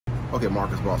Okay,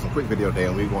 Marcus Boston, quick video today,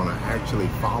 and we're going to actually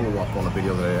follow up on a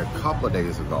video that I did a couple of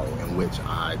days ago in which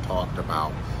I talked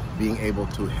about being able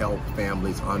to help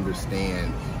families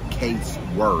understand case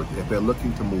worth if they're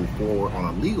looking to move forward on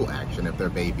a legal action if their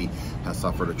baby has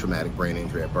suffered a traumatic brain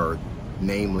injury at birth,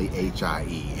 namely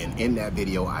HIE. And in that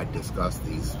video, I discussed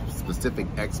these specific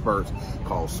experts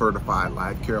called certified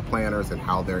life care planners and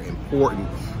how they're important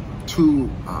to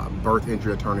birth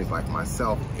injury attorneys like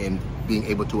myself in being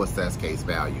able to assess case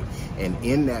value. And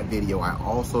in that video, I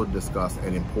also discussed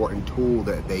an important tool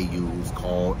that they use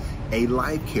called a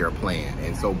life care plan.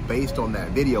 And so based on that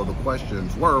video, the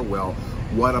questions were, well,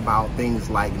 what about things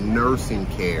like nursing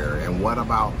care? And what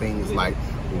about things like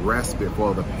respite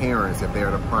for the parents if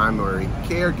they're the primary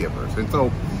caregivers? And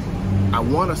so I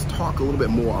want us to talk a little bit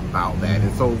more about that.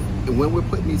 And so when we're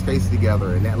putting these cases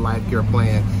together in that life care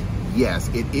plan, yes,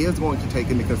 it is going to take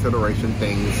into consideration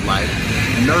things like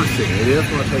nursing. It is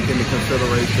going to take into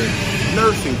consideration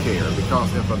nursing care,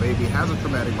 because if a baby has a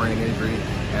traumatic brain injury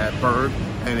at birth,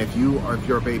 and if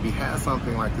your baby has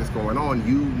something like this going on,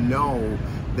 you know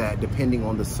that depending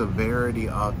on the severity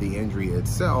of the injury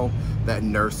itself, that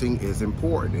nursing is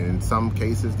important. And in some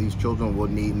cases, these children will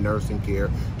need nursing care,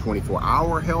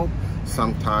 24-hour help.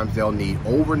 Sometimes they'll need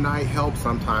overnight help.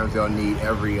 Sometimes they'll need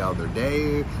every other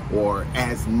day or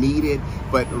as needed.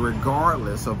 But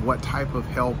regardless of what type of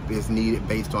help is needed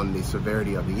based on the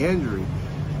severity of the injury,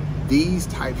 these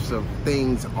types of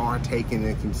things are taken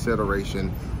into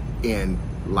consideration in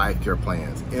life care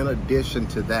plans. In addition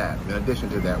to that,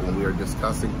 when we are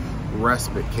discussing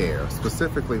respite care,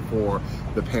 specifically for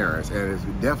the parents, and it's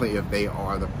definitely if they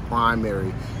are the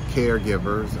primary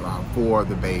caregivers for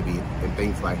the baby and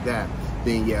things like that,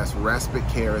 then yes, respite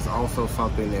care is also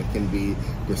something that can be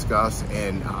discussed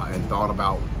and thought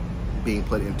about being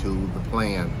put into the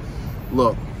plan.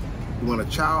 Look, when a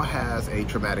child has a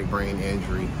traumatic brain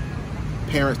injury,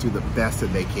 parents do the best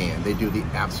that they can. They do the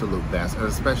absolute best,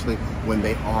 especially when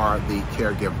they are the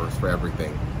caregivers for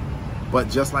everything. But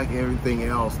just like everything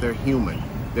else, they're human.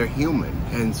 They're human.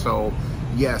 And so,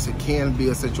 yes, it can be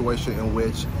a situation in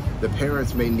which the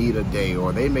parents may need a day,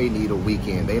 or they may need a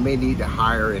weekend. They may need to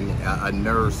hire a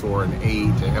nurse or an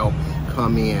aide to help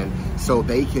come in so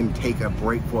they can take a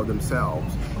break for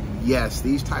themselves. Yes,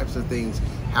 these types of things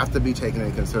have to be taken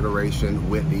into consideration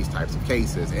with these types of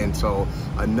cases. And so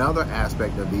another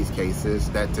aspect of these cases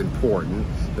that's important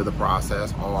to the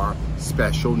process are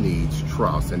special needs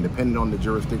trusts. And depending on the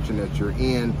jurisdiction that you're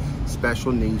in,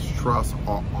 special needs trusts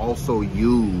are also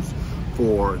used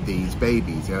for these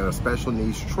babies. And a special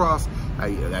needs trust,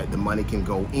 the money can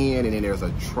go in, and then there's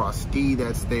a trustee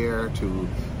that's there to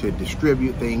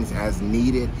distribute things as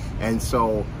needed. And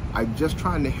so I'm just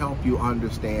trying to help you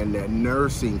understand that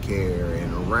nursing care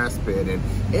and respite and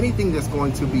anything that's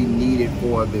going to be needed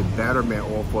for the betterment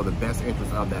or for the best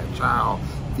interest of that child,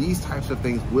 these types of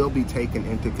things will be taken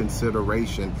into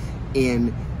consideration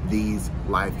in these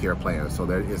life care plans. So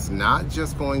that it's not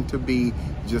just going to be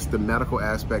just the medical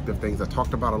aspect of things. I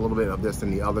talked about a little bit of this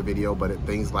in the other video, but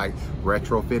things like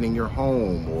retrofitting your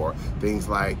home, or things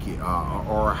like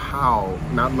or how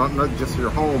not just your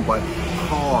home, but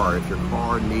car, if your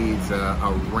car needs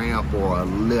a ramp or a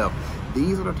lift.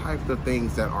 These are the types of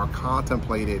things that are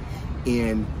contemplated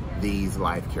in these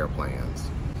life care plans.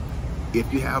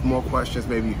 If you have more questions,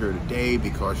 maybe you're here today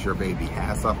because your baby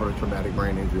has suffered a traumatic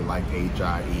brain injury like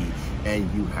HIE and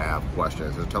you have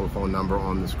questions. There's a telephone number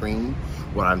on the screen.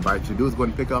 What I invite you to do is go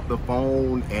ahead and pick up the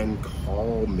phone and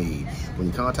call me. When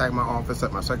you contact my office,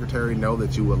 let my secretary know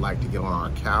that you would like to get on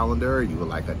our calendar, you would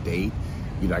like a date.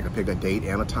 You'd like to pick a date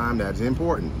and a time. That's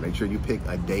important. Make sure you pick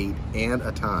a date and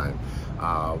a time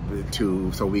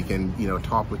so we can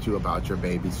talk with you about your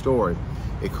baby's story.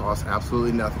 It costs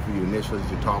absolutely nothing for you initially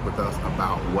to talk with us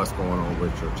about what's going on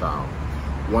with your child.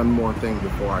 One more thing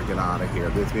before I get out of here.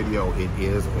 This video, it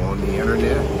is on the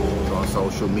internet. It's on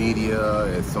social media.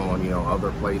 It's on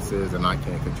other places, and I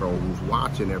can't control who's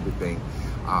watching everything.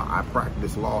 I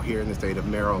practice law here in the state of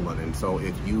Maryland, and so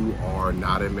if you are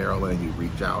not in Maryland and you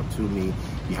reach out to me,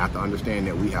 you have to understand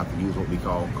that we have to use what we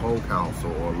call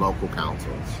co-counsel or local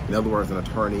counsel. In other words, an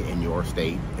attorney in your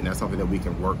state, and that's something that we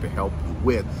can work to help you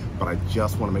with, but I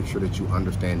just want to make sure that you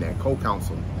understand that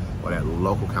co-counsel or that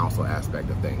local counsel aspect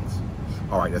of things.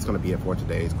 All right, that's going to be it for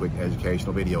today's quick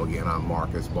educational video. Again, I'm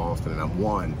Marcus Boston, and I'm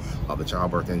one of the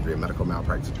childbirth injury and medical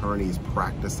malpractice attorneys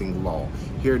practicing law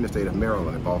here in the state of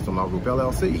Maryland at Boston Law Group,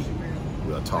 LLC.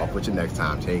 We'll talk with you next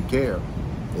time. Take care.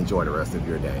 Enjoy the rest of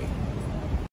your day.